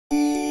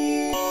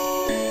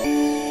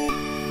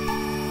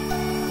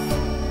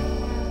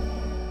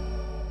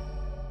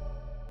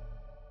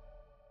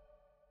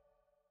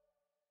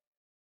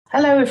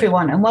Hello,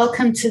 everyone, and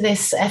welcome to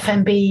this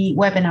FMB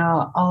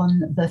webinar on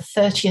the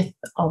 30th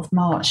of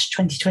March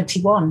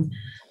 2021.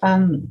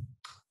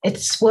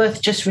 It's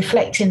worth just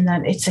reflecting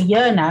that it's a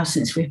year now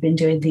since we've been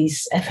doing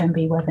these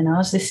FMB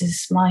webinars. This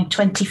is my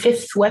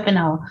 25th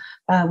webinar.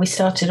 We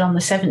started on the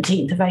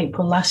 17th of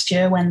April last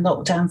year when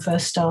lockdown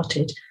first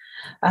started.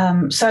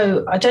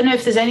 So I don't know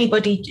if there's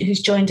anybody who's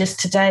joined us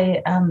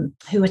today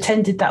who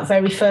attended that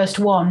very first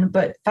one,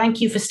 but thank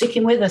you for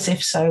sticking with us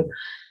if so.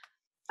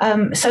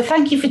 So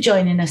thank you for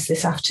joining us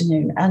this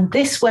afternoon. And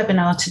this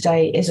webinar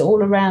today is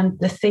all around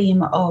the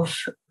theme of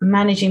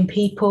managing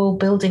people,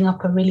 building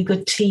up a really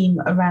good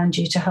team around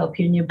you to help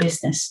you in your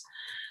business.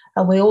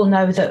 And we all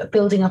know that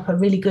building up a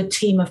really good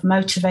team of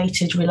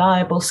motivated,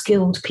 reliable,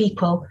 skilled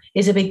people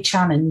is a big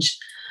challenge.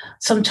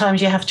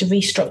 Sometimes you have to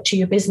restructure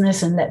your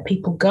business and let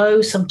people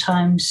go.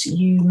 Sometimes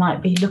you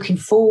might be looking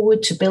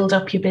forward to build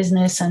up your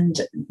business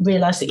and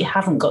realize that you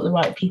haven't got the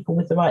right people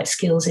with the right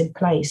skills in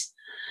place.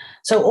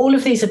 So all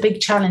of these are big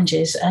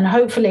challenges, and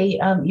hopefully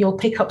you'll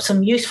pick up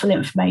some useful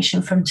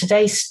information from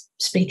today's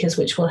speakers,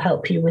 which will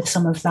help you with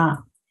some of that.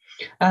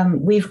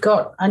 We've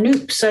got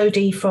Anoop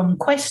Sodhi from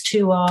Quest,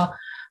 who are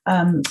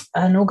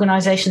an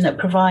organisation that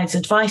provides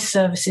advice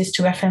services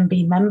to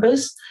FMB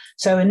members.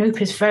 So Anoop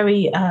is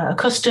very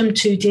accustomed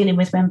to dealing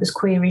with members'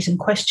 queries and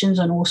questions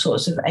on all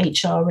sorts of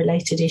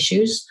HR-related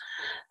issues.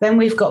 Then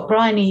we've got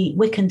Bryony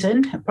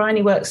Wickenden.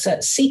 Bryony works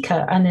at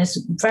Seeker and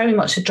is very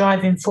much a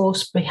driving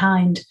force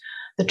behind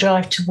the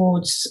drive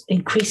towards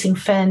increasing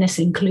fairness,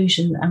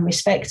 inclusion and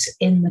respect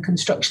in the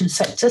construction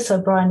sector. So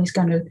Brian is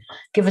going to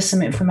give us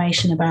some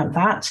information about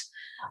that.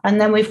 And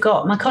then we've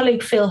got my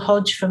colleague Phil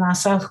Hodge from our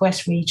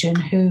Southwest region,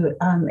 who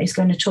is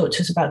going to talk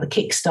to us about the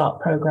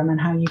Kickstart programme and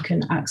how you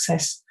can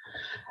access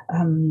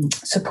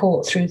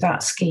support through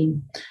that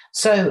scheme.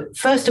 So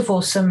first of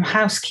all, some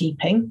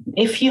housekeeping.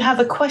 If you have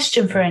a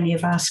question for any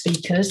of our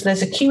speakers,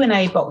 there's a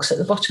Q&A box at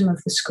the bottom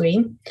of the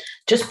screen.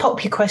 Just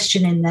pop your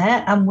question in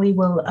there and we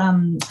will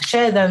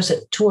share those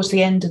towards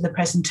the end of the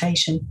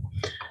presentation.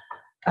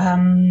 I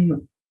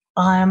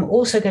am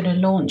also going to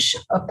launch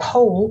a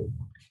poll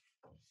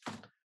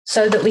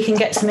so that we can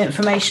get some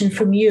information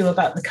from you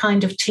about the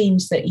kind of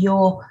teams that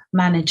you're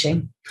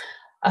managing.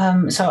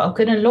 So I'm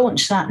going to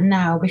launch that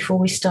now before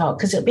we start,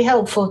 because it'll be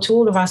helpful to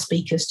all of our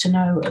speakers to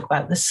know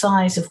about the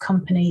size of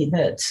company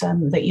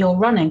that you're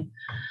running.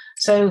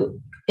 So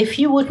if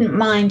you wouldn't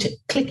mind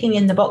clicking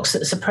in the box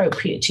that's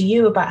appropriate to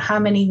you about how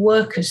many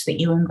workers that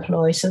you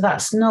employ. So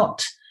that's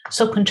not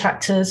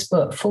subcontractors,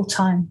 but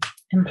full-time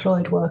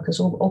employed workers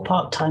or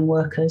part-time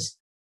workers.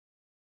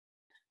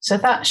 So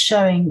that's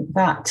showing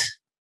that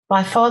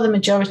by far the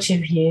majority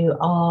of you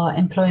are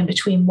employing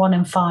between 1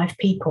 and 5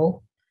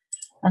 people.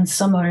 And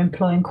some are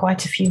employing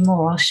quite a few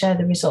more. I'll share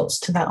the results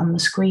to that on the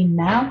screen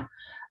now.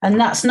 And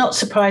that's not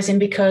surprising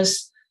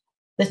because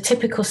the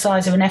typical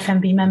size of an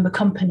FMB member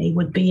company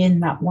would be in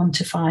that 1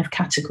 to 5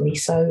 category.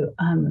 So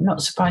I'm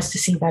not surprised to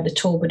see that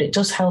at all, but it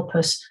does help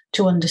us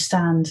to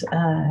understand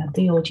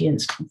the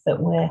audience that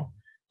we're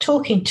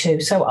talking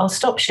to. So I'll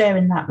stop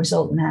sharing that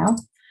result now.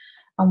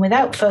 And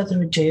without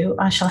further ado,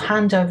 I shall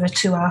hand over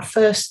to our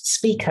first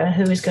speaker,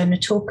 who is going to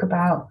talk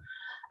about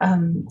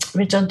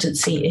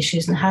redundancy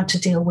issues and how to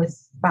deal with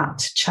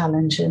that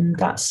challenge, and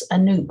that's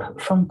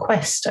Anoop from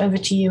Quest. Over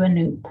to you,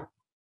 Anoop.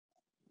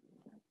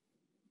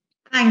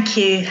 Thank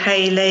you,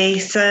 Hayley.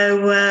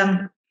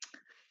 So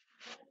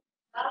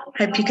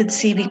hope you can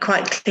see me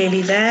quite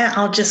clearly there.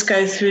 I'll just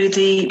go through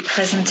the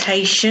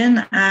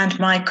presentation and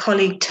my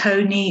colleague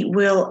Tony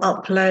will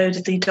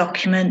upload the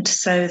document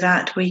so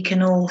that we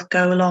can all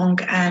go along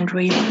and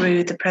read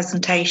through the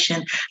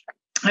presentation.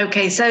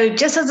 Okay, so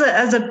just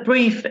as a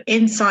brief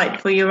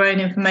insight for your own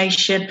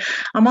information,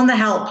 I'm on the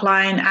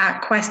helpline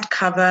at Quest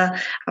Cover.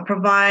 I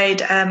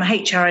provide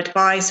HR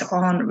advice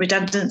on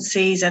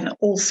redundancies and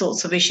all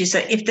sorts of issues.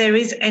 So if there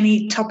is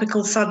any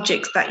topical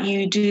subjects that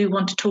you do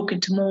want to talk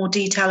into more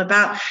detail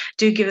about,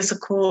 do give us a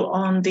call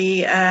on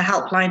the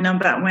helpline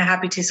number and we're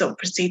happy to sort of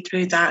proceed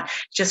through that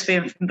just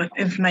for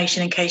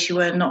information in case you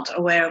were not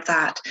aware of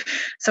that.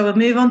 So we'll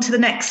move on to the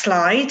next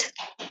slide.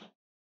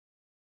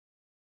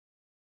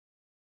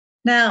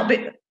 Now,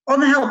 on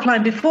the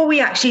helpline, before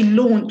we actually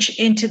launch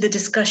into the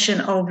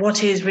discussion of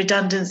what is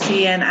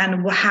redundancy and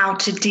how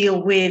to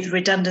deal with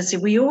redundancy,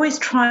 we always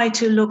try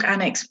to look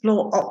and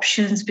explore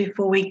options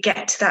before we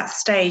get to that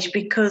stage,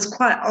 because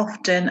quite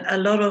often a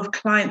lot of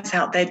clients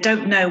out there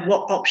don't know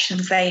what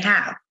options they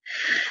have.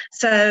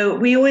 So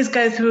we always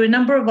go through a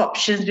number of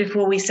options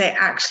before we say,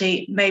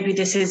 actually, maybe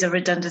this is a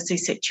redundancy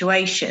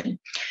situation.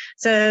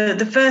 So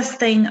the first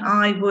thing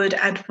I would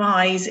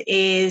advise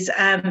is,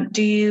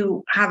 do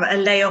you have a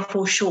layoff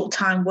or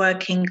short-time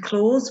working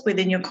clause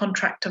within your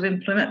contract of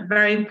employment?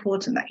 Very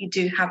important that you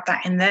do have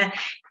that in there.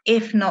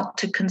 If not,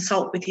 to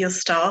consult with your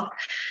staff.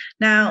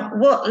 Now,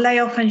 what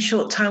layoff and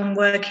short-time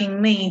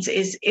working means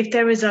is if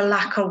there is a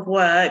lack of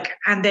work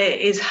and there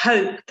is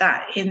hope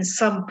that in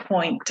some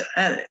point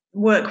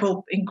work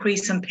will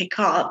increase and pick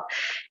up,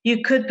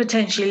 you could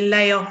potentially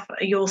lay off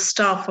your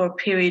staff for a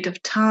period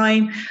of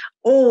time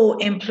or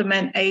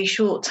implement a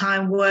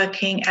short-time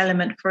working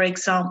element. For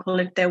example,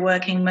 if they're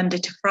working Monday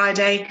to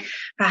Friday,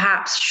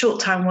 perhaps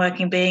short-time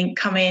working being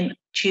come in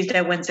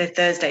Tuesday, Wednesday,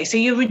 Thursday. So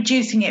you're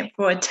reducing it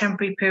for a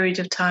temporary period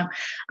of time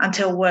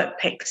until work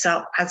picks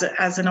up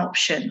as an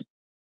option.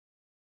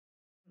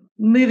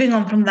 Moving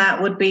on from that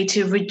would be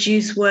to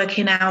reduce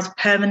working hours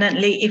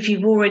permanently if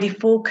you've already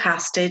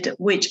forecasted,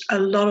 which a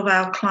lot of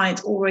our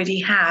clients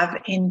already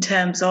have in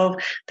terms of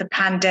the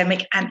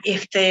pandemic. And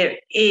if there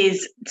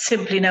is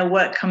simply no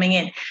work coming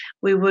in,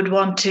 we would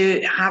want to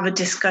have a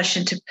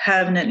discussion to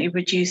permanently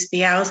reduce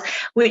the hours,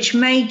 which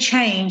may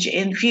change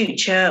in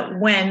future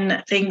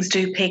when things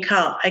do pick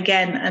up.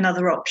 Again,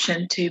 another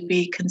option to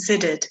be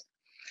considered.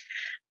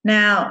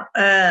 Now,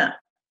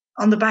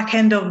 on the back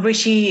end of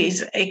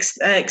Rishi's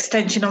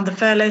extension on the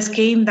furlough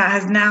scheme, that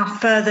has now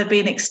further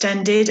been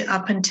extended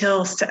up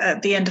until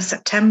the end of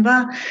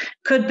September,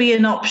 could be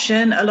an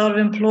option. A lot of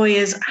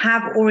employers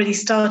have already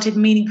started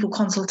meaningful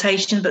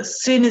consultation, but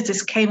as soon as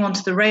this came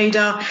onto the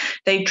radar,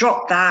 they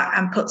dropped that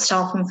and put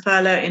staff on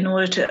furlough in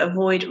order to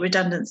avoid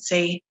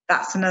redundancy.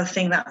 That's another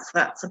thing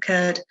that's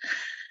occurred.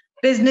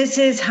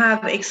 Businesses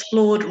have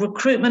explored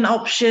recruitment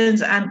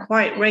options, and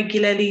quite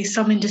regularly,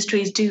 some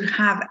industries do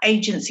have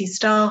agency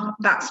staff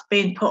that's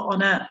been put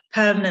on a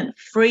permanent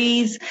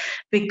freeze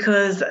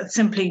because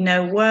simply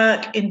no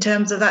work in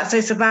terms of that. So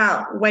it's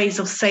about ways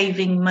of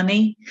saving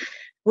money,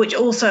 which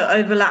also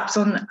overlaps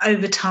on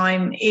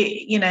overtime.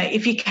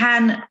 If you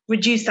can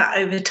reduce that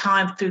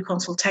overtime through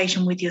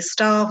consultation with your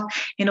staff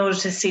in order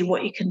to see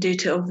what you can do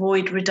to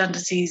avoid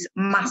redundancies,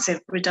 massive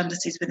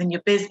redundancies within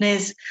your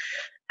business.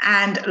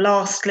 And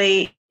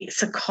lastly,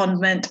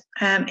 secondment.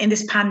 In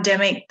this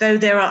pandemic, though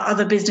there are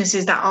other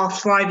businesses that are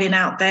thriving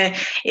out there,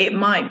 it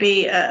might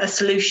be a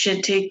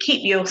solution to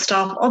keep your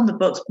staff on the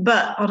books,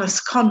 but on a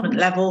secondment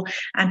level,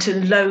 and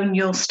to loan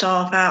your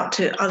staff out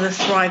to other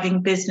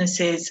thriving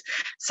businesses.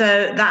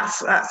 So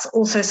that's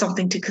also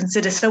something to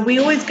consider. So we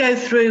always go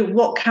through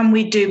what can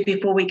we do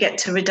before we get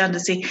to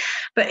redundancy.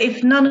 But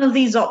if none of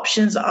these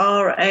options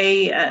are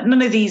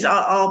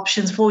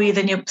options for you,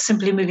 then you're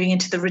simply moving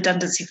into the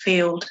redundancy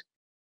field.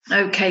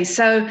 Okay,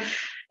 so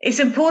it's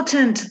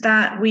important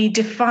that we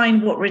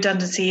define what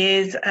redundancy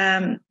is.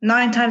 9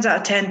 times out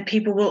of 10,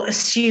 people will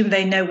assume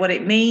they know what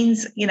it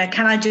means.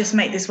 Can I just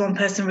make this one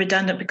person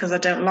redundant because I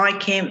don't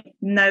like him?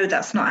 No,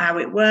 that's not how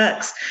it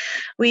works.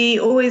 We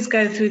always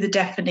go through the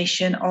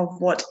definition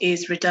of what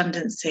is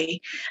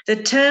redundancy. The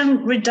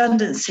term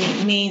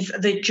redundancy means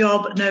the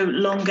job no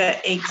longer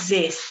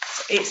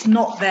exists. It's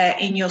not there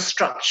in your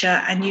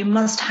structure, and you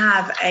must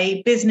have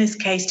a business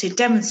case to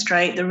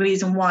demonstrate the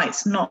reason why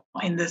it's not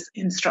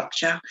in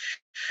structure.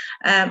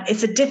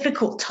 It's a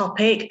difficult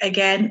topic.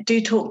 Again,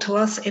 do talk to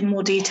us in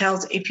more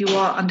details if you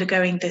are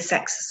undergoing this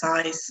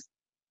exercise.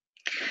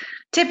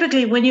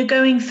 Typically, when you're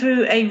going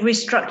through a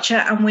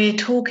restructure and we're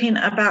talking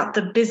about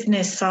the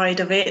business side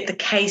of it, the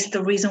case,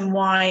 the reason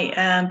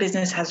why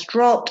business has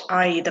dropped,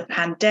 i.e. the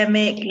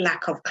pandemic,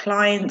 lack of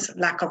clients,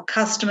 lack of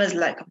customers,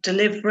 lack of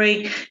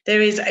delivery,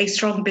 there is a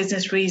strong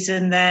business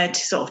reason there to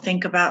sort of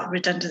think about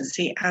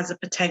redundancy as a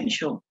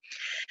potential.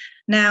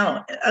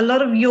 Now, a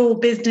lot of your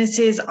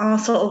businesses are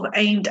sort of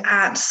aimed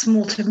at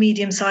small to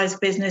medium-sized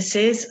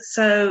businesses.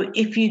 So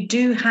if you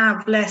do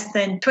have less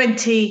than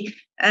 20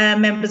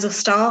 members of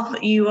staff,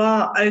 you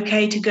are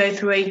okay to go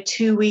through a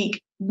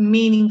 2-week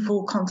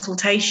meaningful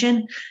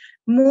consultation.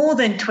 More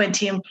than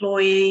 20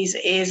 employees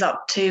is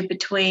up to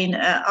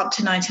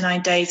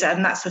 99 days,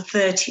 and that's the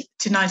 30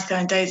 to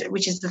 99 days,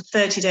 which is the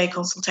 30-day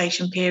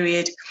consultation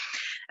period.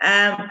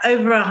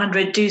 Over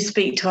 100, do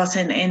speak to us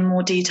in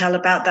more detail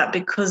about that,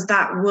 because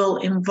that will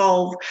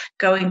involve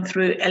going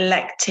through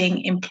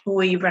electing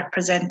employee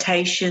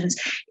representations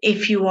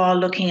if you are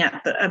looking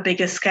at a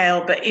bigger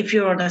scale. But if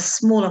you're on a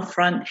smaller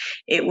front,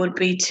 it would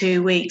be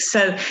 2 weeks.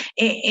 So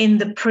in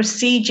the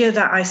procedure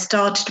that I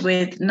started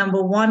with,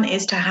 number one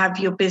is to have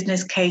your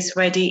business case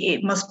ready.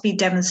 It must be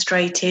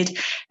demonstrated.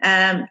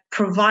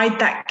 Provide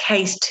that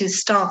case to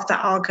staff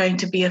that are going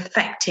to be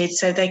affected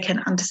so they can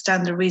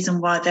understand the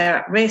reason why they're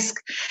at risk.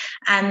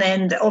 And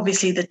then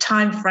obviously the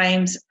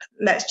timeframes,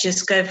 let's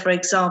just go, for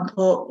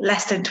example,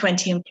 less than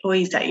 20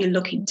 employees that you're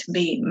looking to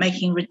be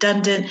making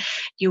redundant.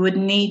 You would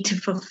need to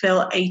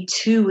fulfill a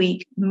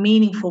 2-week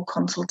meaningful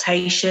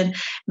consultation.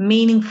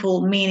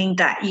 Meaningful meaning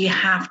that you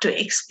have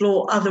to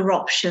explore other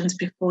options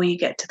before you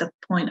get to the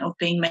point of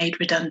being made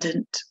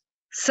redundant.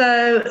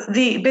 So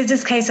the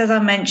business case, as I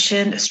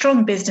mentioned,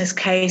 strong business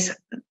case.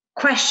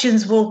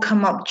 Questions will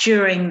come up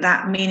during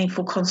that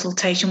meaningful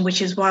consultation,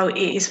 which is why it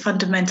is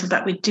fundamental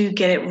that we do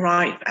get it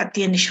right at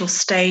the initial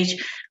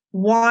stage.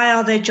 Why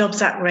are their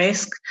jobs at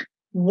risk?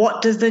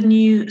 What does the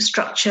new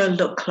structure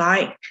look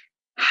like?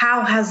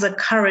 How has the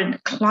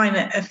current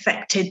climate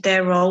affected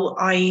their role,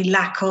 i.e.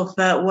 lack of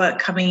work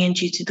coming in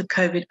due to the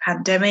COVID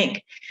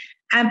pandemic?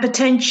 And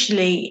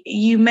potentially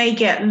you may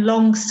get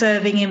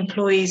long-serving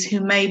employees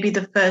who may be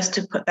the first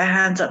to put their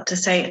hands up to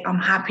say, I'm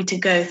happy to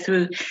go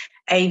through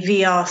a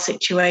VR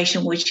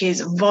situation, which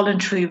is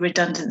voluntary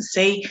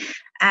redundancy.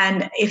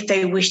 And if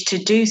they wish to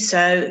do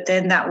so,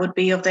 then that would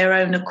be of their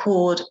own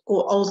accord,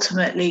 or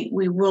ultimately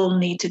we will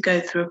need to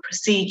go through a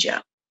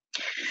procedure.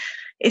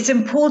 It's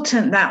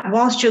important that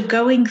whilst you're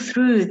going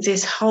through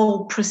this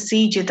whole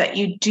procedure, that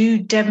you do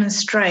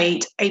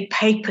demonstrate a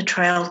paper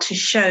trail to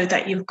show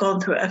that you've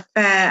gone through a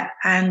fair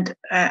and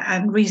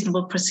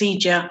reasonable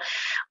procedure.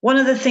 One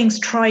of the things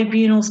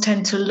tribunals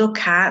tend to look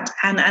at,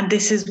 and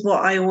this is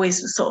what I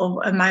always sort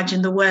of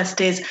imagine the worst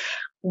is,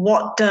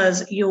 what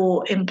does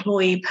your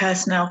employee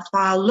personnel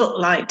file look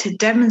like to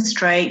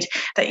demonstrate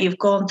that you've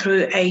gone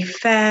through a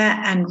fair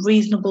and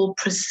reasonable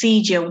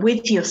procedure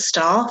with your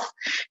staff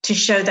to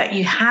show that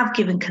you have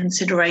given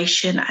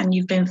consideration and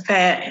you've been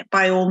fair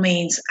by all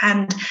means.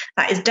 And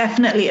that is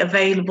definitely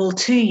available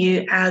to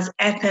you as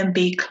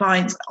FMB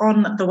clients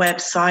on the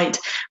website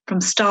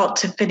from start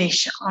to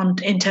finish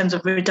in terms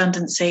of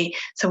redundancy.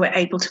 So we're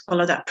able to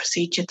follow that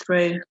procedure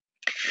through.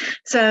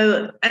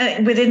 So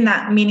within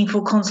that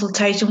meaningful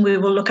consultation, we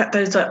will look at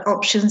those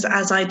options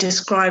as I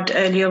described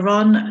earlier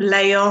on,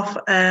 layoff,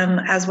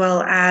 as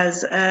well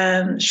as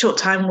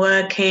short-time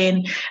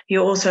working.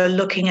 You're also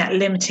looking at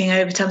limiting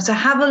overtime. So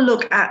have a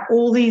look at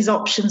all these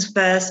options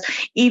first,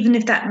 even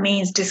if that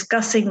means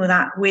discussing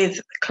that with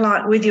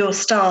your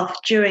staff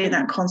during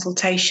that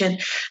consultation,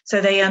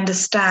 so they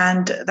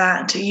understand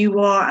that you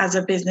are, as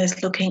a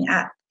business, looking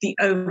at the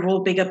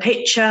overall bigger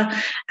picture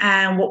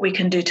and what we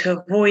can do to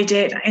avoid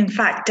it. In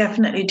fact,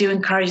 definitely do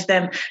encourage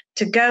them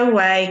to go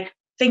away,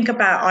 think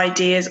about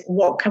ideas.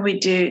 What can we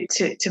do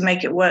to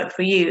make it work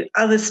for you?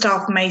 Other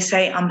staff may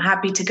say, I'm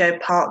happy to go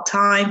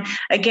part-time.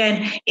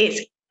 Again,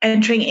 it's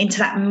entering into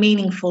that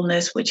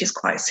meaningfulness, which is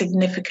quite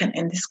significant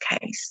in this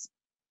case.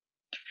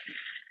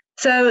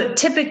 So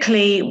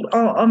typically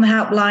on the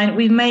helpline,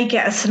 we may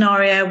get a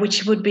scenario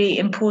which would be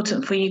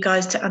important for you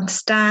guys to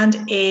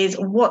understand is,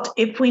 what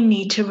if we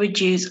need to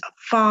reduce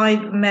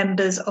 5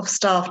 members of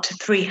staff to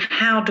 3?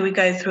 How do we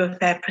go through a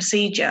fair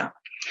procedure?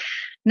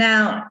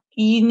 Now,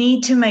 you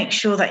need to make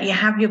sure that you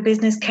have your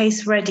business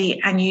case ready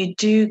and you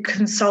do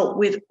consult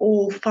with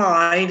all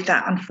 5,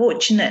 that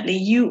unfortunately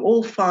you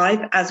all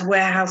 5 as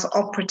warehouse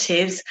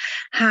operatives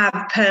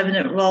have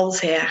permanent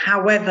roles here.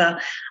 However,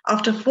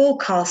 after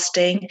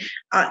forecasting,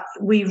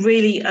 we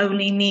really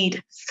only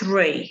need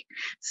 3.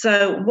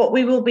 So what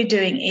we will be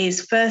doing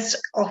is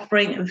first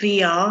offering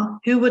VR.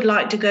 Who would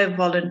like to go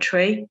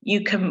voluntary?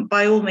 You can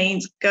by all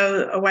means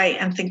go away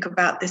and think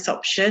about this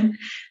option.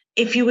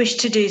 If you wish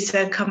to do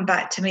so, come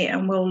back to me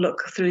and we'll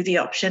look through the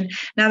option.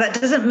 Now, that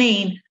doesn't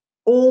mean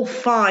all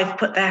 5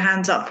 put their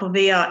hands up for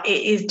VR.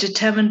 It is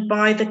determined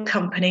by the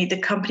company. The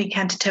company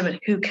can determine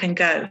who can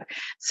go.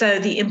 So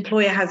the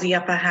employer has the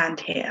upper hand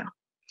here.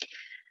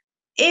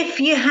 If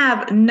you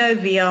have no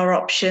VR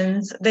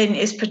options, then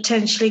it's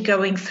potentially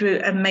going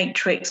through a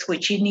matrix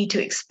which you need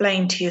to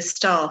explain to your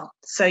staff.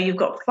 So you've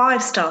got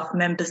 5 staff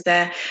members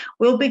there.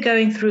 We'll be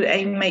going through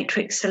a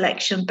matrix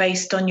selection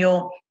based on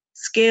your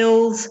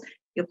skills,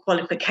 your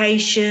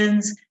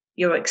qualifications,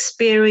 your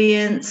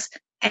experience,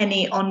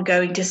 any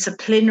ongoing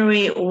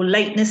disciplinary or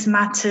lateness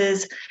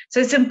matters. So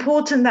it's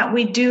important that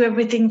we do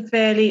everything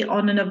fairly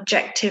on an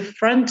objective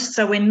front,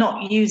 so we're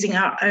not using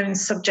our own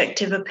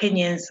subjective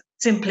opinions.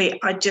 Simply,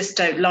 I just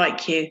don't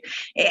like you.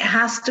 It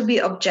has to be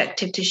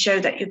objective to show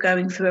that you're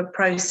going through a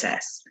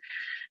process.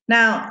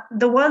 Now,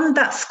 the one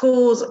that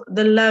scores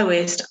the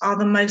lowest are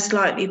the most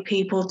likely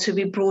people to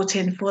be brought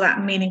in for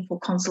that meaningful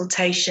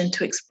consultation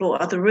to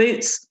explore other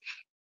routes,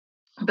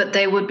 but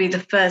they would be the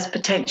first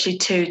potentially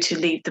to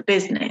leave the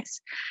business.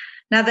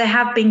 Now, there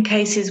have been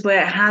cases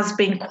where it has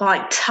been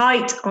quite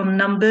tight on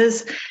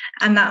numbers,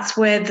 and that's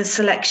where the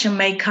selection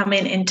may come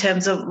in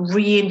terms of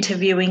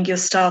re-interviewing your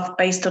staff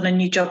based on a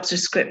new job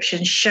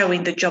description,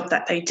 showing the job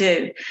that they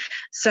do.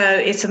 So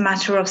it's a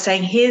matter of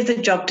saying, here's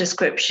the job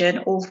description,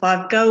 all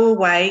 5, go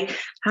away,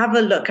 have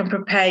a look and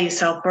prepare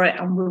yourself for it,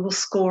 and we will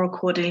score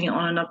accordingly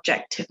on an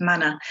objective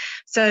manner.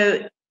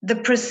 So the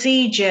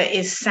procedure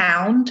is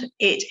sound.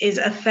 It is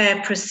a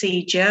fair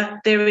procedure.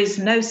 There is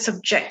no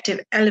subjective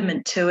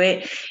element to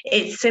it.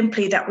 It's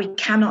simply that we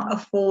cannot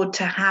afford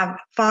to have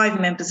 5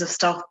 members of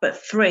staff,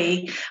 but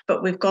 3,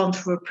 but we've gone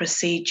through a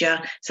procedure.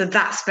 So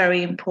that's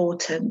very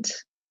important.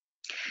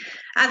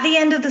 At the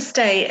end of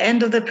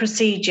the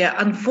procedure,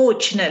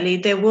 unfortunately,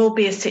 there will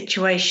be a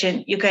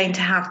situation you're going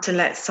to have to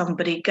let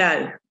somebody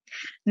go.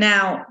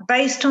 Now,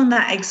 based on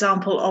that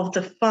example of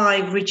the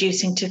 5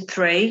 reducing to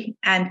 3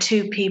 and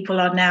 2 people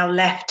are now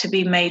left to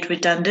be made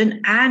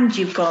redundant, and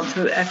you've gone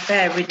through a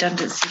fair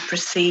redundancy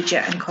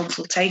procedure and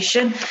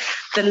consultation,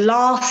 the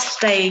last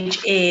stage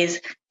is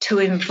to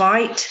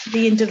invite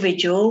the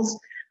individuals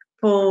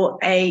for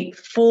a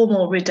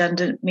formal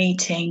redundant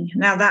meeting.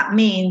 Now, that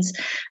means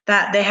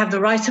that they have the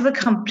right of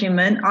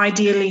accompaniment,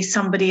 ideally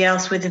somebody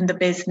else within the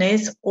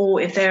business, or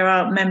if there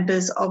are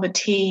members of a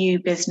TU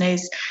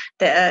business,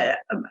 that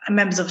are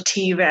members of a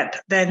TU rep,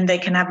 then they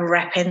can have a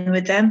rep in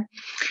with them.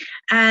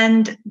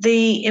 And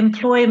the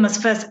employer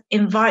must first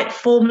invite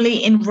formally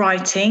in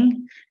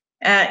writing.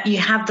 You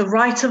have the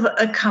right of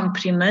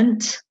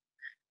accompaniment.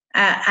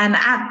 And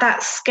at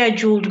that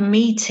scheduled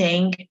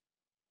meeting,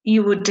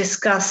 you would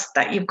discuss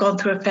that you've gone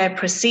through a fair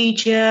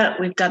procedure.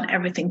 We've done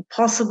everything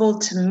possible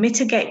to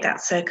mitigate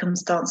that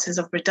circumstances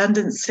of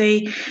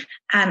redundancy.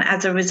 And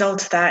as a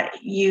result of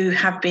that, you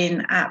have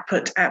been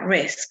put at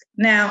risk.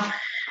 Now,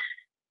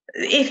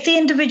 if the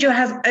individual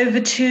has over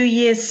 2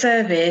 years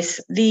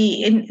service,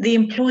 the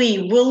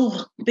employee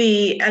will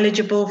be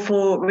eligible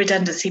for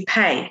redundancy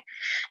pay.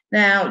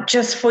 Now,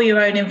 just for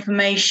your own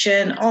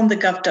information, on the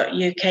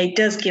gov.uk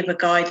does give a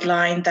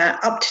guideline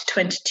that up to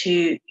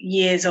 22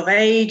 years of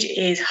age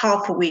is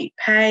half a week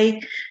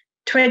pay,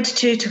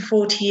 22 to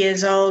 40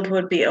 years old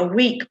would be a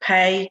week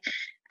pay,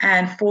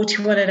 and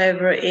 41 and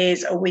over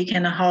is a week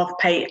and a half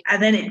pay.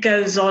 And then it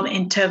goes on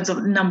in terms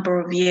of number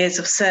of years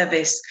of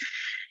service.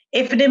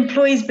 If an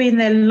employee's been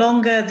there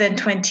longer than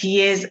 20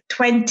 years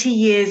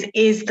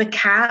is the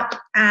cap,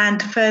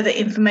 and further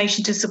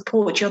information to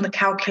support you on the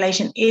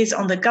calculation is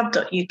on the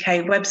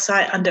gov.uk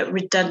website under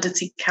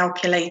redundancy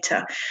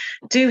calculator.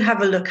 Do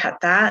have a look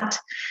at that.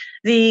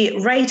 The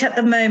rate at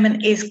the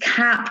moment is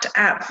capped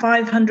at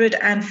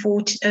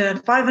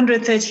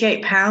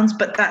 £538,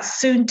 but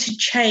that's soon to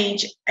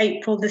change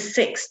April the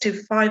 6th to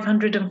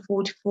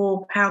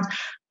 £544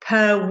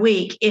 per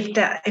week if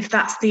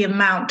that's the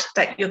amount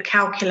that you're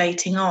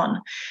calculating on.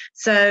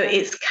 So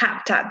it's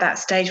capped at that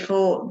stage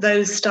for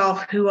those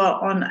staff who are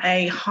on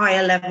a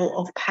higher level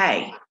of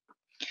pay.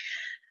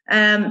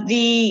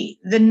 The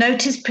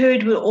notice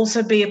period will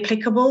also be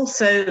applicable.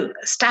 So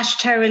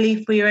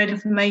statutorily, for your own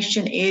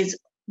information, is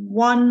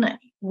 1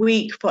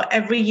 week for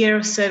every year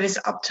of service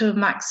up to a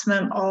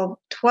maximum of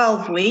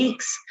 12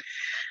 weeks.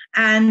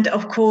 And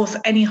of course,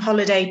 any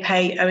holiday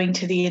pay owing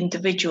to the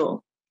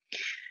individual.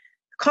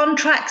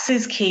 Contracts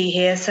is key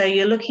here. So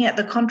you're looking at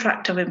the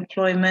contract of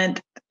employment.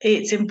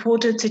 It's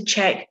important to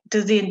check,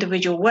 does the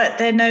individual work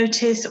their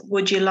notice?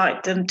 Would you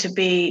like them to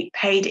be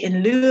paid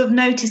in lieu of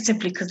notice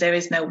simply because there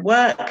is no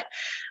work?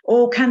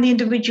 Or can the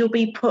individual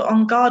be put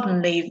on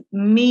garden leave,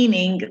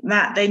 meaning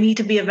that they need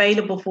to be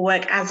available for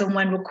work as and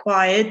when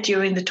required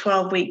during the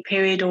 12-week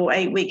period or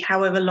 8-week,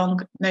 however long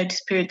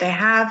notice period they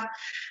have,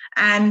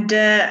 and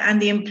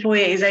the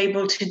employer is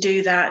able to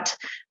do that.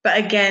 But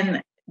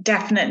again,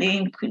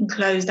 definitely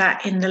enclose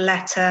that in the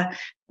letter,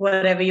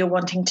 whatever you're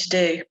wanting to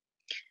do.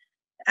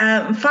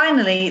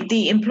 Finally,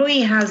 the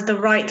employee has the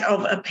right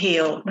of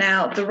appeal.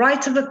 Now, the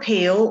right of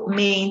appeal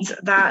means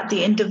that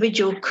the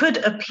individual could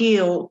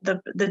appeal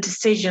the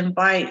decision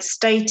by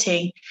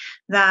stating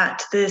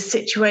that the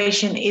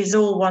situation is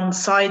all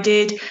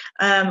one-sided,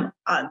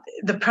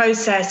 the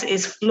process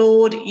is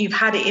flawed, you've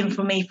had it in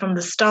for me from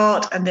the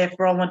start, and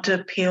therefore I want to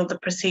appeal the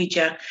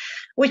procedure,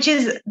 which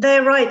is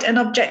their right and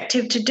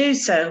objective to do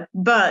so.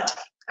 But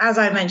as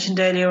I mentioned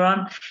earlier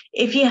on,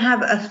 if you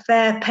have a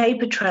fair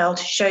paper trail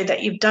to show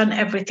that you've done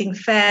everything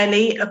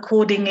fairly,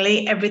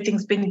 accordingly,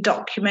 everything's been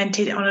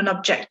documented on an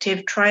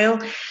objective trail,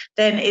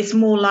 then it's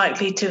more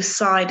likely to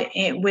side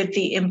with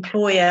the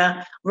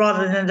employer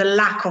rather than the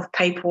lack of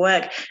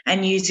paperwork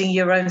and using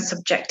your own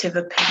subjective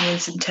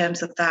opinions in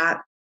terms of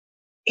that.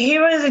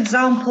 Here are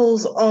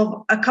examples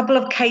of a couple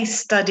of case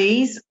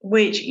studies,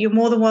 which you're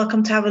more than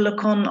welcome to have a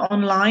look on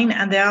online,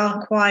 and they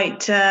are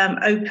quite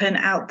open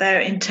out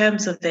there in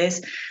terms of this.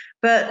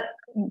 But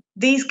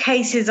these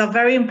cases are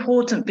very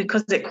important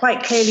because it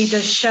quite clearly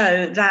does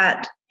show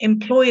that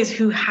employers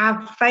who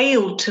have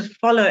failed to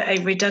follow a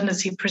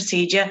redundancy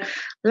procedure,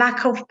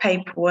 lack of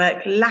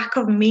paperwork, lack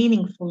of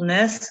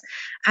meaningfulness,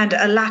 and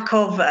a lack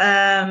of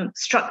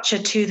structure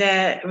to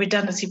their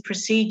redundancy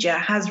procedure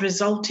has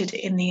resulted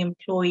in the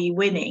employee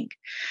winning.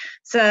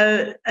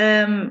 So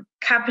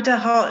Capita,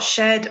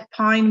 Hartshed,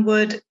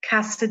 Pinewood,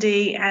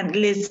 Cassidy, and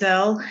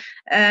Lizelle,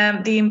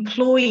 the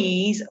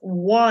employees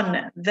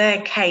won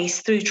their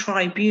case through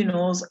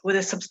tribunals with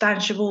a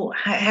substantial,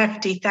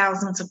 hefty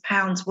thousands of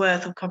pounds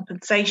worth of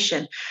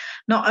compensation.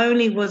 Not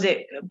only was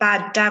it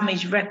bad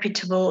damage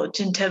reputable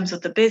in terms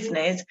of the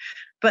business,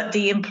 but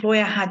the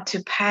employer had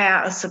to pay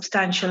out a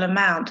substantial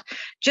amount.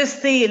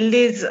 Just the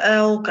Liz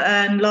Earl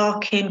and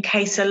Larkin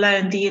case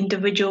alone, the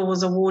individual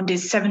was awarded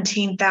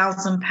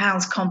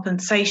 £17,000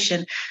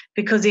 compensation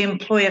because the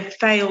employer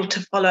failed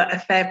to follow a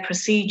fair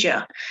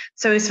procedure.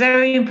 So it's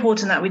very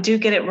important that we do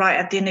get it right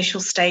at the initial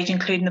stage,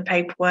 including the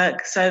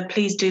paperwork. So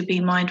please do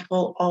be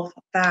mindful of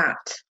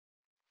that.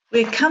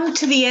 We've come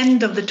to the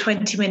end of the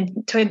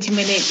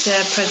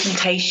 20-minute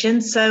presentation.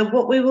 So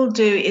what we will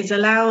do is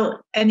allow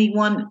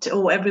anyone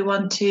or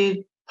everyone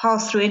to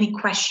pass through any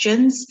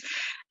questions,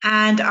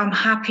 and I'm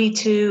happy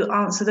to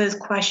answer those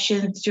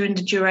questions during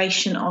the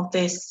duration of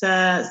this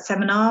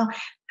seminar.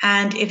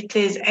 And if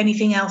there's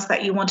anything else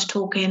that you want to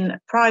talk in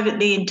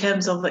privately in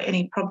terms of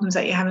any problems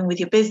that you're having with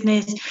your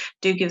business,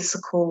 do give us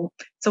a call.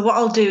 So what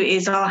I'll do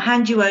is I'll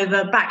hand you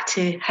over back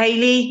to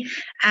Hayley,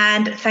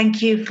 and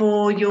thank you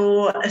for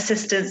your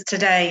assistance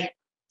today.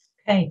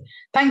 Okay,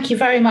 thank you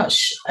very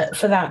much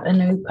for that,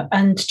 Anoop.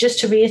 And just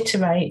to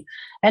reiterate,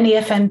 any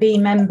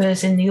FMB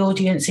members in the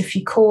audience, if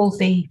you call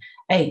the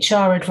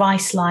HR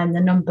advice line, the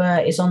number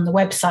is on the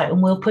website,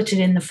 and we'll put it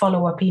in the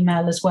follow-up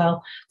email as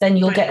well. Then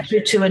you'll get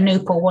through to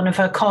Anoop or one of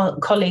her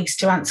colleagues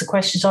to answer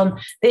questions on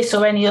this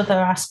or any other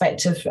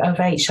aspect of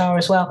HR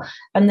as well.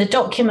 And the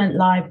document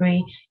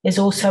library is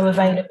also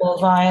available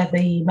via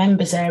the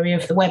members area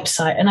of the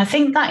website. And I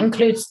think that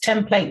includes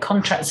template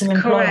contracts of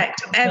employment.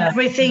 Correct.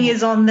 Everything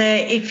is on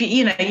there. If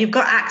you've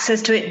got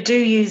access to it, do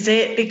use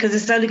it, because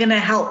it's only going to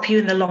help you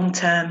in the long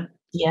term.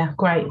 Yeah,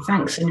 great.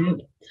 Thanks,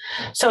 Anoop.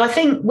 So I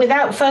think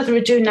without further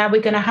ado now,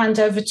 we're going to hand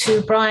over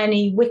to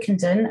Bryony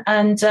Wickenden.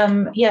 And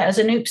as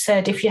Anoop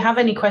said, if you have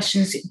any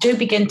questions, do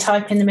begin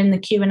typing them in the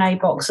Q&A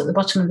box at the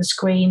bottom of the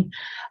screen,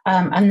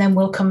 and then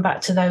we'll come back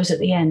to those at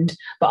the end.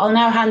 But I'll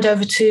now hand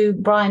over to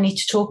Bryony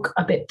to talk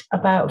a bit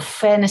about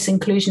fairness,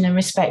 inclusion and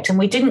respect. And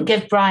we didn't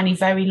give Bryony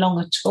very long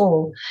at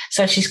all,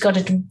 so she's got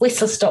a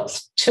whistle-stop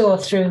tour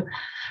through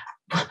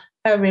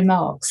her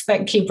remarks.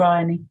 Thank you,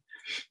 Bryony.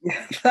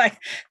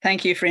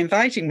 Thank you for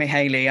inviting me,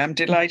 Hayley. I'm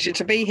delighted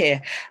to be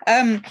here.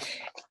 I'm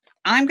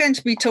going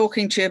to be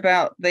talking to you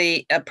about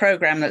a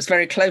programme that's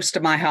very close to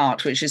my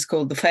heart, which is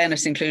called the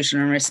Fairness, Inclusion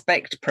and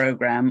Respect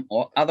Programme,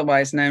 or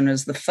otherwise known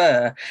as the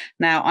FIR.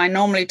 Now, I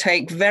normally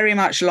take very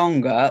much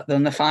longer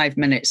than the 5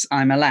 minutes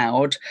I'm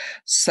allowed,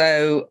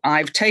 so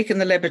I've taken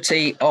the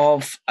liberty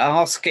of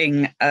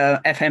asking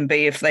FMB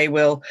if they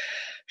will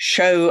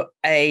show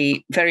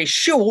a very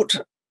short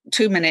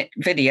 2-minute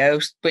video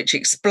which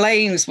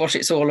explains what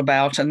it's all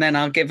about, and then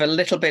I'll give a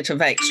little bit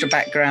of extra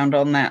background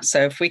on that.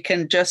 So if we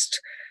can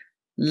just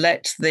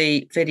let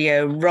the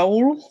video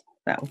roll,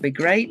 that would be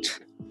great.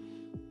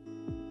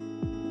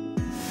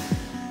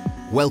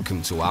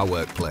 Welcome to our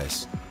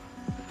workplace.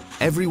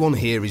 Everyone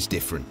here is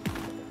different.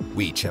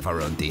 We each have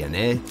our own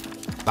DNA,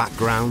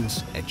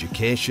 backgrounds,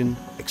 education,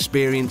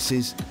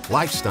 experiences,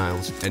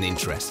 lifestyles and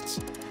interests.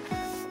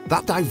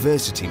 That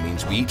diversity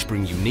means we each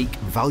bring unique,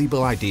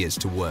 valuable ideas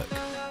to work.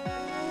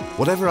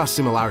 Whatever our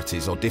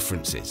similarities or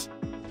differences,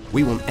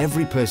 we want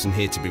every person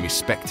here to be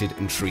respected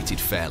and treated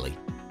fairly,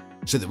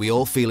 so that we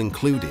all feel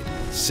included,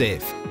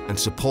 safe and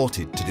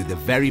supported to do the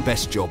very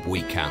best job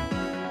we can.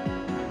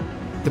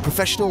 The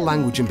professional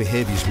language and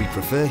behaviours we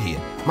prefer here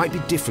might be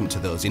different to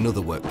those in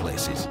other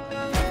workplaces.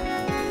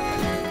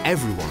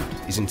 Everyone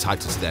is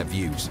entitled to their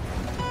views,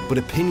 but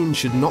opinions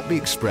should not be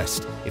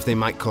expressed if they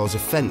might cause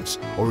offence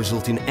or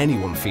result in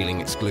anyone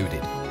feeling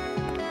excluded.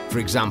 For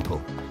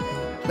example,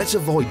 let's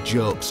avoid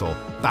jokes or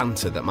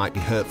banter that might be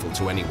hurtful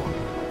to anyone.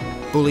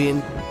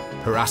 Bullying,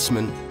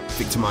 harassment,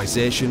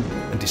 victimisation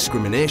and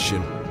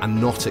discrimination are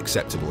not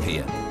acceptable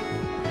here.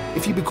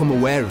 If you become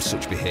aware of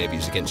such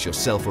behaviours against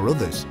yourself or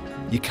others,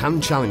 you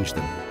can challenge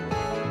them.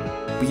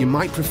 But you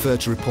might prefer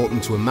to report them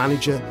to a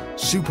manager,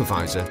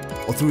 supervisor,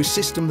 or through a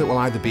system that will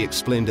either be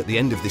explained at the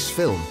end of this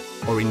film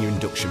or in your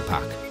induction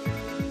pack.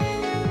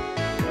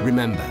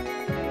 Remember,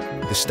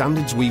 the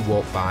standards we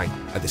walk by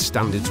are the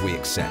standards we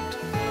accept.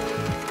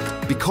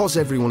 Because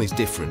everyone is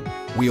different,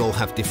 we all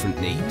have different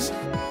needs.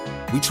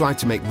 We try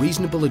to make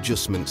reasonable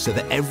adjustments so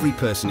that every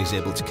person is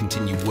able to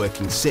continue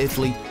working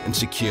safely and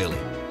securely,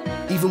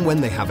 even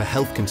when they have a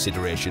health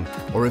consideration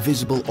or a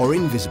visible or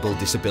invisible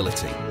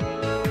disability.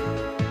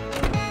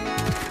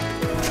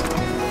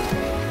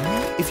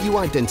 If you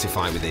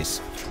identify with this,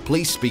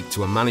 please speak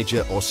to a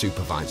manager or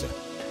supervisor.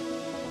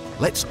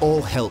 Let's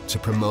all help to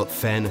promote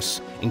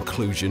fairness,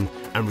 inclusion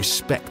and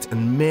respect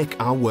and make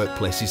our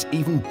workplaces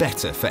even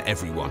better for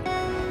everyone.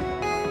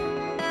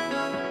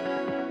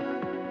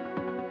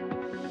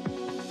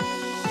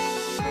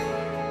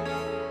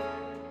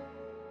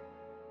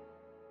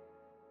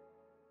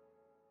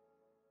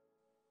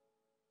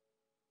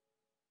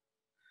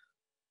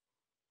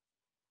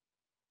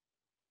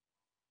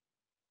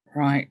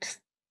 Right.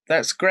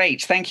 That's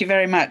great. Thank you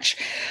very much.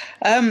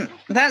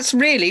 That's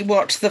really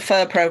what the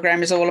FIR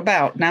programme is all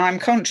about. Now, I'm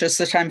conscious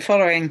that I'm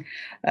following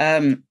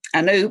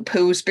Anoop,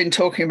 who's been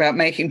talking about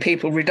making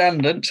people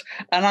redundant,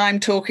 and I'm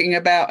talking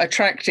about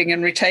attracting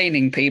and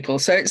retaining people.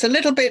 So it's a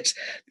little bit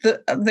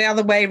the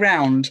other way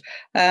round.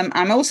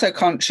 I'm also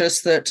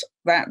conscious that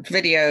that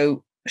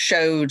video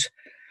showed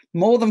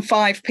more than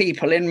 5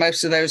 people in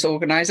most of those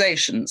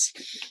organisations.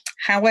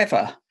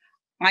 However,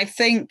 I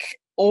think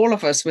all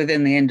of us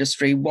within the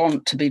industry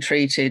want to be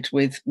treated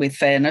with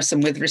fairness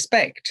and with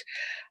respect.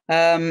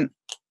 I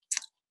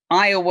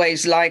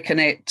always liken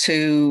it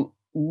to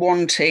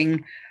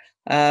wanting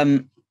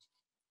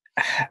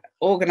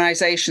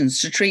organisations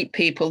to treat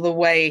people the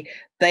way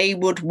they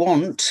would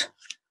want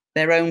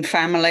their own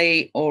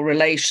family or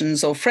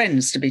relations or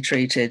friends to be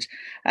treated.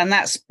 And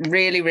that's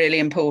really, really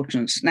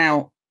important.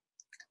 Now,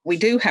 we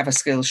do have a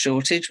skills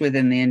shortage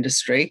within the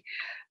industry.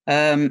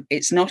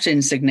 It's not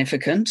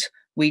insignificant.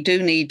 We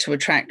do need to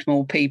attract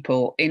more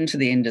people into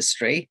the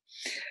industry.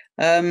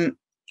 And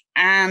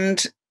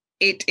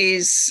it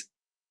is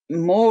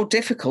more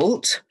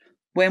difficult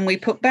when we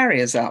put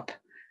barriers up.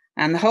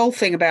 And the whole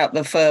thing about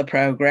the FIR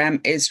programme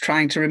is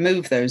trying to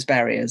remove those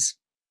barriers.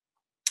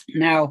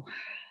 Now,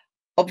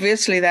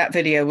 obviously that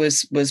video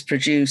was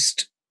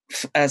produced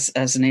as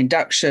an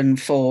induction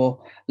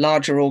for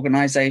larger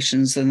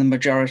organisations than the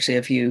majority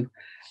of you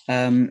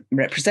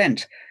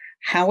represent.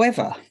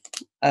 However,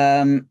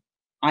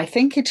 I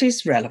think it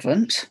is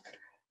relevant.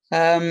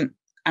 And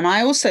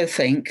I also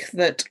think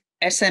that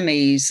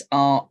SMEs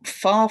are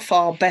far,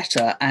 far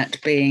better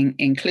at being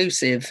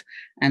inclusive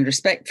and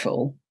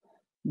respectful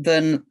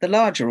than the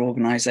larger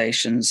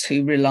organisations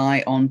who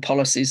rely on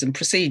policies and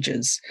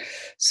procedures.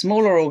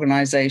 Smaller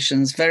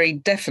organisations very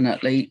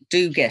definitely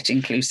do get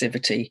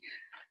inclusivity.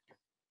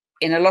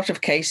 In a lot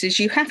of cases,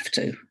 you have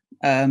to,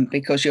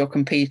 because you're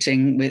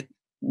competing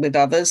with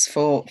others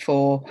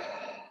for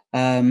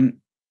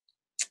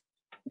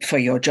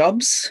your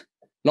jobs.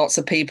 Lots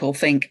of people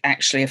think,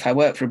 actually, if I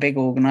work for a big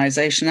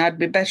organisation, I'd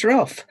be better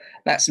off.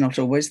 That's not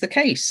always the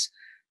case.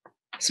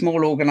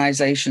 Small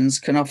organisations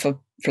can offer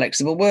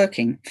flexible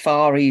working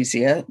far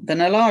easier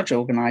than a large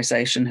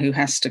organisation who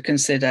has to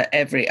consider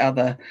every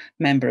other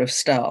member of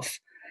staff.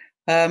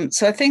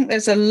 So I think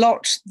there's a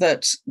lot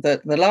that the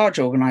large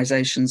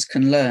organisations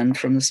can learn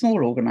from the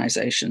small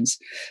organisations.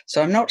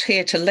 So I'm not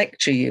here to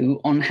lecture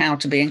you on how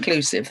to be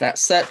inclusive.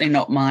 That's certainly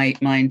not my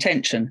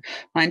intention.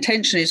 My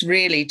intention is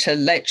really to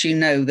let you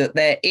know that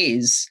there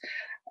is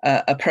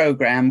a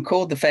programme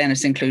called the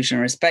Fairness, Inclusion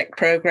and Respect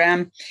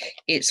Programme.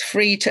 It's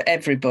free to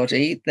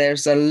everybody.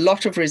 There's a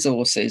lot of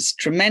resources,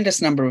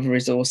 tremendous number of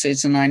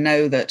resources. And I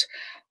know that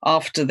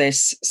after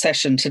this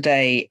session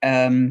today,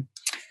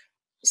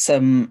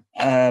 some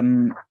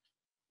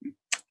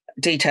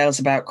details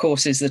about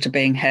courses that are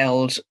being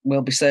held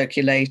will be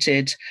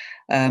circulated.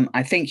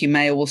 I think you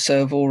may also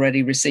have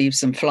already received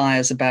some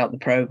flyers about the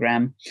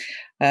programme.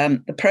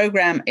 The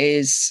programme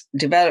is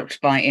developed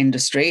by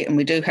industry, and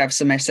we do have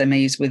some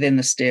SMEs within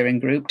the steering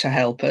group to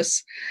help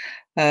us.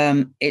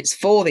 It's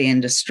for the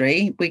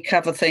industry. We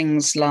cover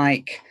things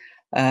like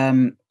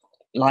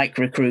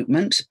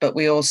recruitment, but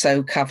we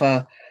also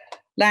cover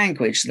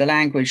the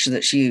language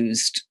that's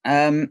used.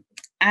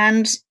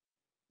 And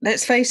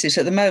let's face it,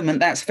 at the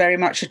moment, that's very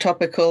much a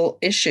topical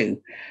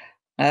issue.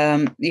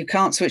 You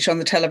can't switch on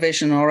the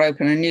television or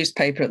open a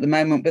newspaper at the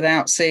moment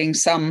without seeing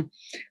some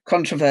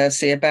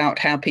controversy about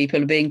how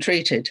people are being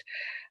treated.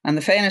 And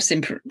the Fairness,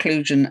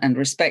 Inclusion and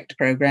Respect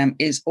programme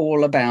is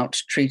all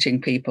about treating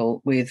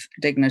people with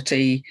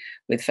dignity,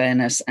 with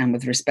fairness and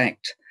with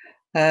respect.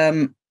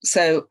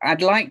 So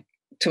I'd like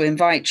to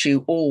invite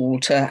you all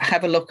to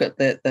have a look at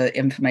the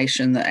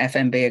information that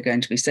FMB are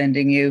going to be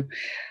sending you.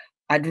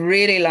 I'd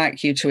really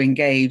like you to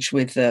engage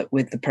with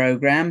the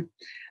programme.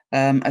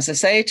 As I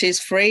say, it is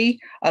free.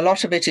 A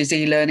lot of it is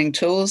e-learning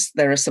tools.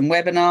 There are some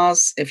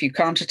webinars. If you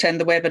can't attend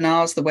the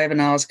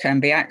webinars can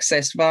be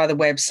accessed via the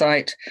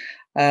website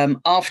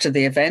after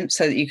the event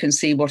so that you can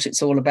see what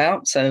it's all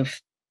about. So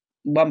if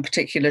one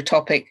particular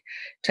topic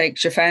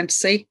takes your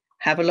fancy,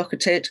 have a look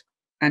at it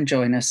and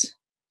join us.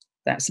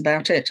 That's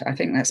about it. I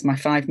think that's my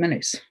 5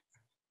 minutes.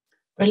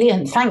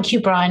 Brilliant. Thank you,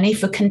 Bryony,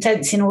 for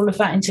condensing all of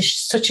that into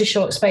such a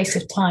short space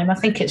of time. I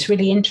think it's a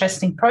really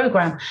interesting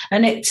programme.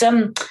 And it's,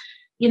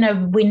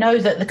 we know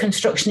that the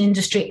construction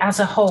industry as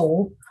a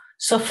whole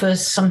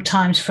suffers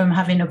sometimes from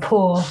having a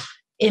poor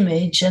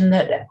image, and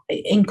that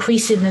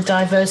increasing the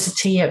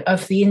diversity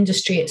of the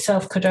industry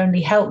itself could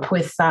only help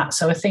with that.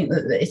 So I think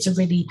that it's a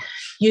really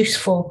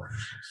useful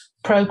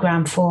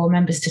programme for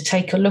members to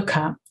take a look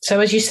at. So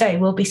as you say,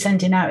 we'll be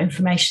sending out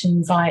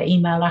information via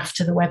email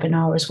after the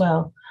webinar as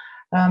well.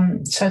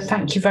 So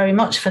thank you very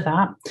much for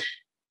that.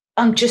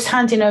 I'm just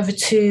handing over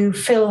to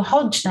Phil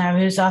Hodge now,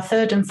 who's our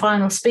third and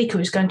final speaker,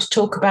 who's going to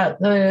talk about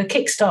the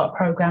Kickstart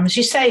programme. As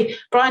you say,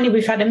 Bryony,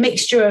 we've had a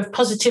mixture of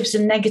positives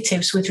and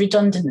negatives with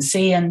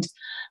redundancy and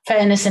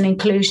fairness and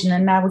inclusion,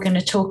 and now we're going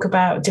to talk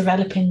about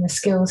developing the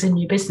skills in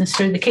your business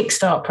through the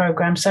Kickstart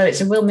programme. So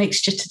it's a real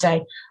mixture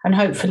today and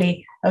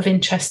hopefully of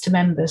interest to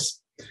members.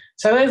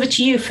 So over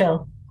to you,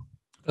 Phil.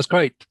 That's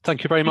great.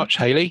 Thank you very much,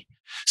 Hayley.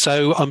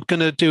 So I'm going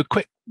to do a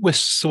quick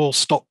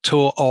whistle-stop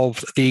tour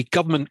of the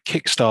government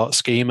Kickstart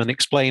scheme and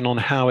explain on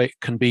how it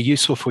can be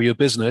useful for your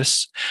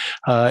business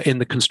in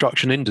the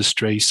construction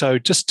industry. So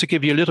just to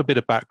give you a little bit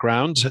of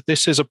background,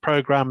 this is a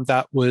program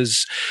that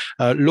was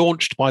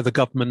launched by the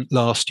government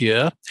last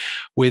year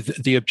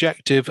with the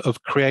objective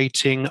of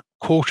creating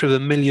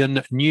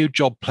 250,000 new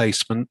job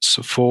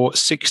placements for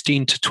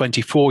 16 to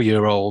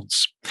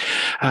 24-year-olds.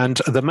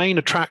 And the main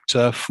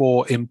attractor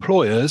for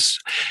employers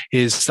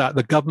is that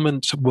the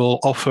government will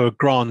offer a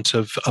grant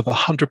of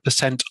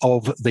 100%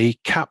 of the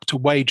capped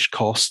wage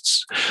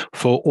costs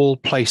for all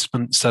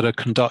placements that are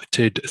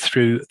conducted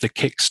through the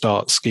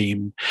Kickstart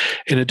scheme.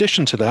 In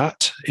addition to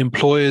that,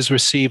 employers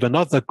receive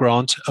another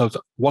grant of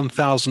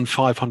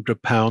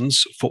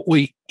 £1,500 for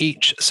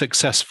each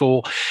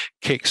successful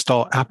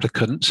Kickstart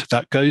applicant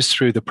that goes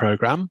through the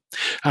program.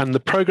 And the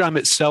program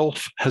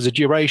itself has a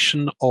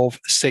duration of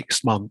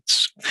 6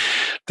 months.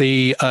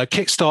 The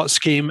Kickstart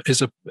scheme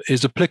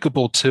is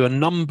applicable to a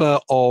number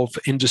of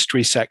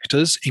industry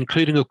sectors,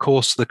 including, of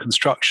course, the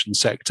construction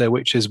sector,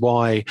 which is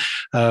why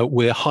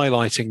we're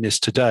highlighting this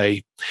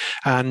today.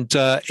 And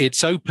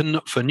it's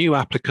open for new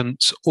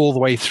applicants all the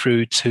way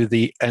through to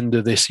the end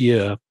of this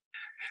year.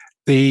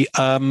 The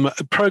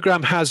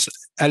program has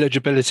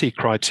eligibility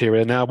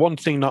criteria. Now, one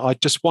thing that I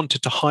just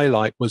wanted to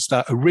highlight was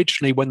that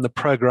originally when the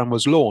program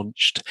was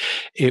launched,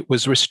 it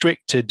was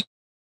restricted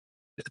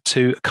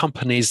to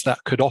companies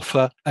that could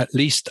offer at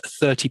least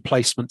 30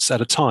 placements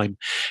at a time.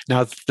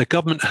 Now, the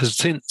government has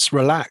since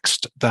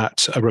relaxed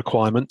that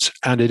requirement,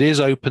 and it is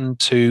open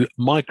to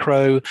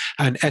micro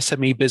and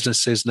SME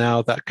businesses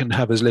now that can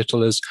have as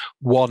little as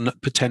one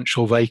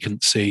potential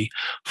vacancy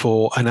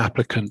for an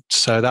applicant.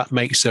 So that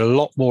makes it a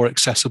lot more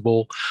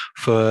accessible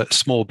for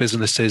small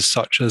businesses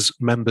such as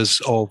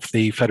members of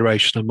the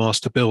Federation of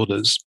Master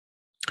Builders.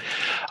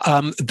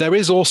 There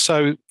is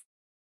also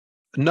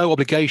no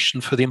obligation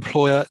for the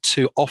employer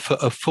to offer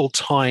a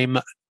full-time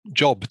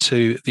job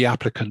to the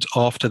applicant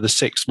after the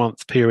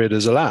 6-month period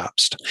has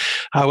elapsed.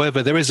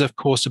 However, there is, of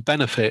course, a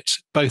benefit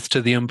both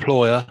to the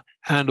employer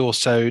and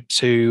also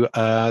to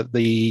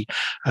the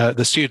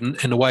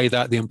student, in a way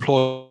that the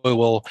employer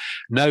will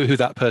know who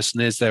that person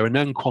is. They're a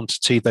known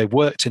quantity. They've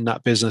worked in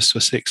that business for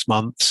 6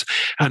 months.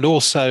 And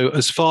also,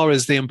 as far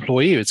as the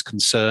employee is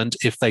concerned,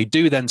 if they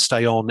do then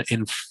stay on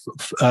in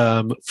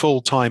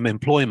full-time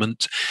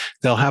employment,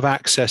 they'll have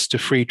access to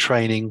free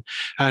training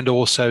and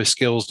also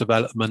skills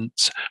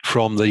development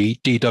from the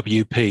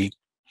DWP.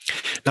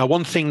 Now,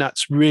 one thing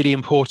that's really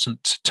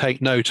important to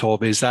take note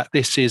of is that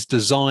this is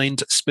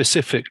designed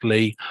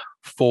specifically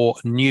for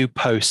new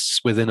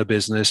posts within a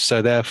business.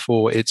 So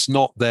therefore, it's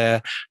not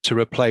there to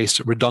replace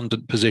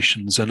redundant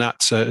positions. And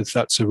that's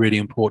a really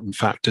important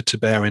factor to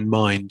bear in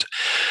mind.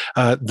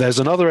 There's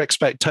another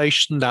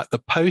expectation that the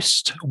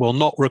post will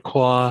not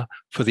require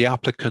for the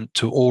applicant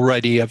to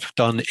already have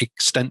done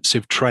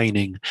extensive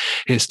training.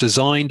 It's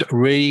designed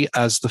really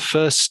as the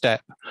first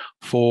step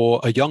for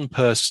a young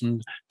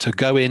person to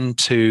go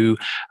into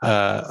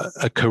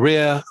a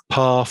career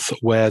path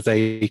where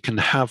they can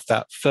have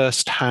that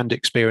first-hand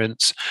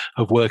experience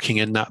of working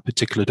in that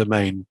particular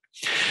domain.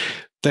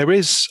 There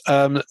is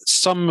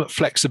some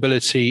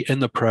flexibility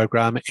in the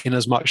program, in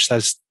as much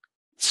as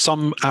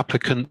some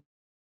applicants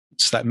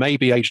that may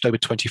be aged over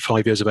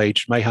 25 years of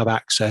age may have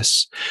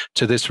access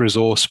to this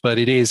resource, but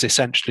it is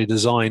essentially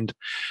designed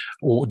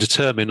or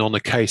determined on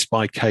a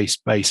case-by-case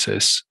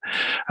basis.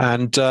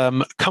 And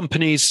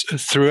companies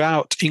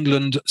throughout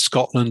England,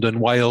 Scotland,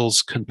 and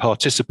Wales can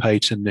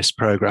participate in this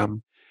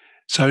program.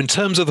 So in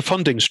terms of the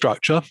funding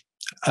structure,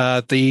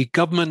 the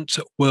government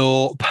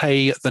will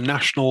pay the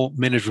national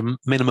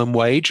minimum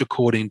wage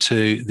according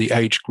to the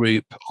age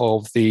group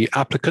of the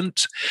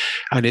applicant,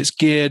 and it's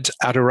geared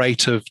at a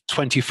rate of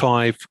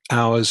 25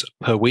 hours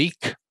per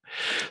week.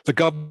 The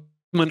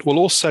government will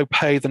also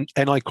pay the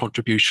NI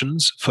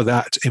contributions for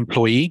that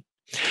employee,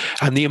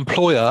 and the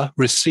employer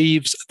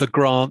receives the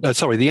grant.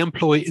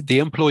 The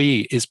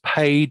employee is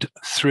paid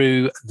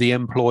through the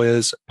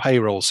employer's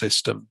payroll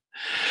system.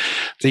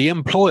 The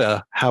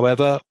employer,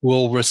 however,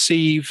 will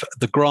receive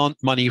the grant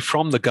money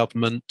from the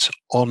government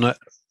on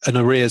an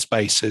arrears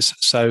basis.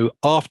 So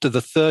after the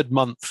 3rd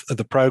month of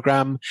the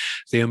program,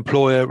 the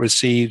employer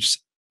receives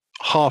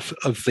half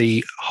of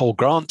the whole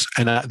grant,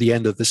 and at the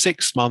end of the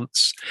 6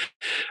 months,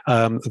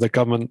 the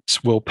government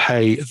will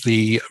pay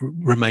the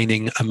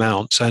remaining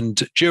amount.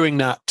 And during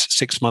that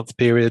 6-month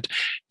period,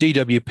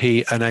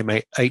 DWP and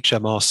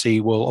HMRC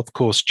will, of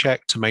course,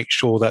 check to make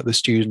sure that the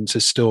student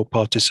is still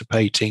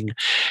participating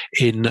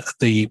in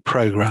the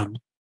program.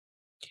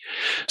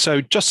 So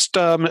just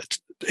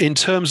in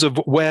terms of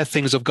where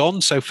things have gone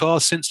so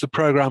far since the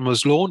program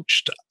was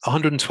launched,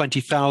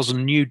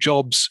 120,000 new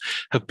jobs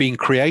have been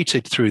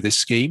created through this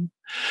scheme.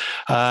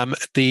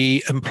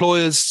 The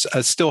employers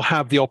still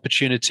have the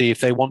opportunity,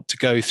 if they want to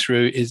go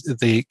through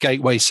the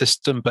gateway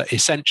system, but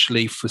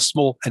essentially for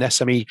small and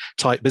SME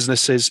type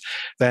businesses,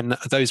 then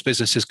those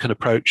businesses can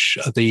approach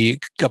the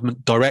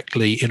government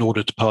directly in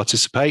order to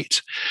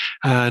participate.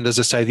 And as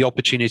I say, the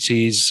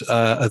opportunities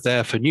are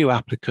there for new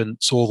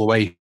applicants all the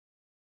way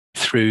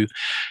through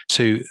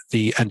to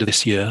the end of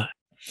this year.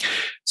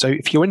 So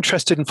if you're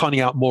interested in finding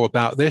out more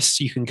about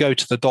this, you can go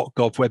to the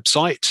 .gov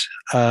website.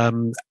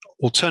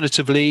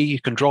 Alternatively,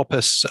 you can drop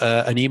us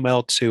an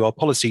email to our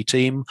policy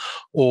team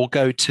or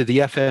go to the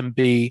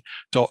fmb.org.uk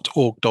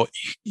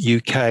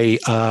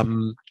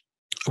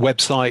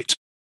website,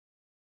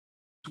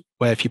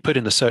 where if you put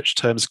in the search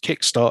terms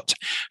Kickstart,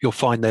 you'll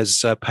find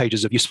there's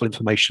pages of useful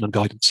information and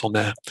guidance on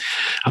there.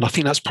 And I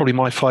think that's probably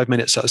my 5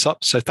 minutes that's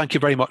up. So thank you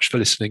very much for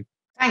listening.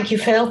 Thank you,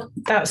 Phil.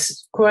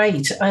 That's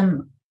great.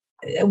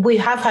 We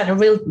have had a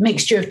real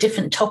mixture of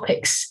different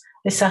topics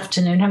this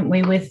afternoon, haven't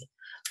we, with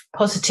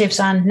positives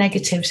and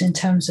negatives in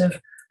terms of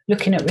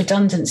looking at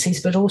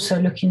redundancies, but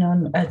also looking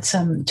at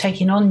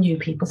taking on new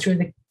people through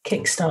the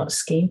Kickstart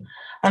scheme.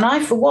 And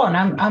I, for one,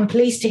 I'm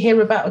pleased to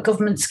hear about a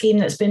government scheme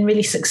that's been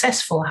really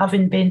successful,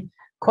 having been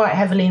quite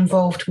heavily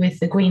involved with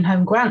the Green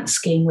Home Grant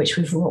scheme, which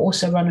we've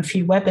also run a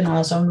few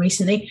webinars on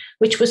recently,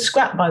 which was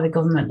scrapped by the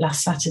government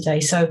last Saturday.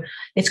 So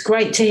it's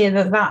great to hear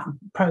that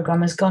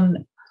programme has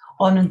gone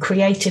on and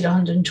created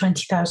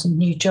 120,000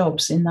 new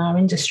jobs in our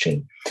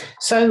industry.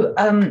 So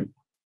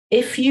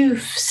if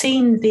you've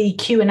seen the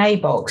Q&A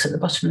box at the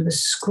bottom of the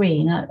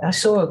screen, I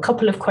saw a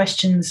couple of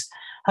questions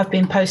have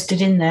been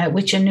posted in there,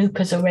 which Anoop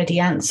has already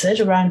answered,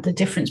 around the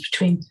difference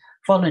between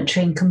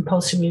voluntary and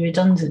compulsory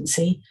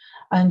redundancy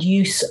and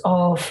use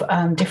of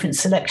different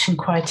selection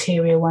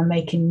criteria when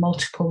making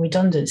multiple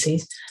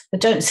redundancies. There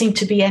don't seem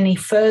to be any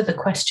further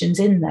questions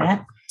in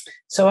there.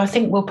 So I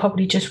think we'll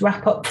probably just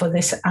wrap up for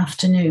this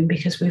afternoon,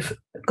 because we've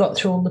got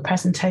through all the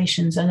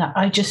presentations. And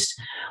I just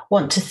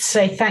want to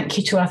say thank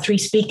you to our three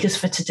speakers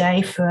for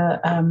today,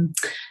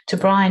 to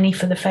Bryony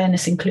for the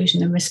fairness,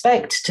 inclusion and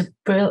respect, to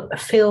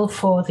Phil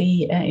for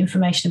the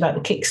information about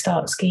the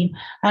Kickstart scheme,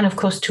 and of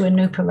course to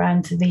Anoop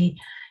around the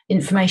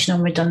information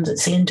on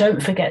redundancy. And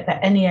don't forget that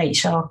any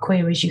HR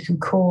queries, you can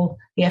call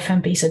the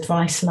FMB's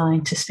advice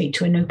line to speak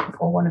to Anoop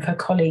or one of her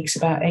colleagues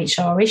about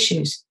HR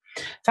issues.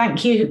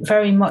 Thank you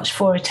very much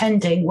for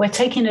attending. We're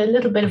taking a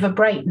little bit of a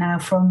break now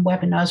from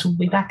webinars. We'll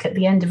be back at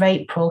the end of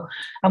April,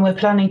 and we're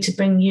planning to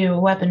bring you a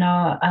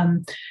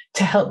webinar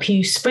to help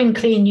you spring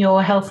clean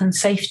your health and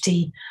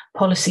safety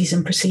policies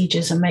and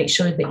procedures and make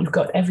sure that you've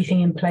got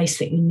everything in place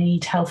that you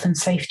need health and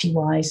safety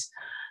wise.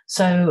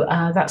 So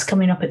that's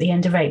coming up at the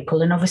end of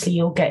April, and obviously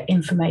you'll get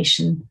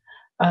information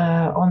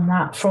on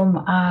that from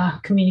our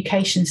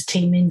communications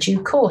team in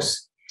due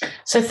course.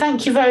 So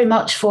thank you very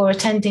much for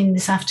attending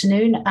this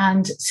afternoon,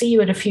 and see you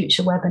at a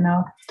future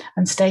webinar,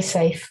 and stay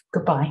safe.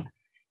 Goodbye.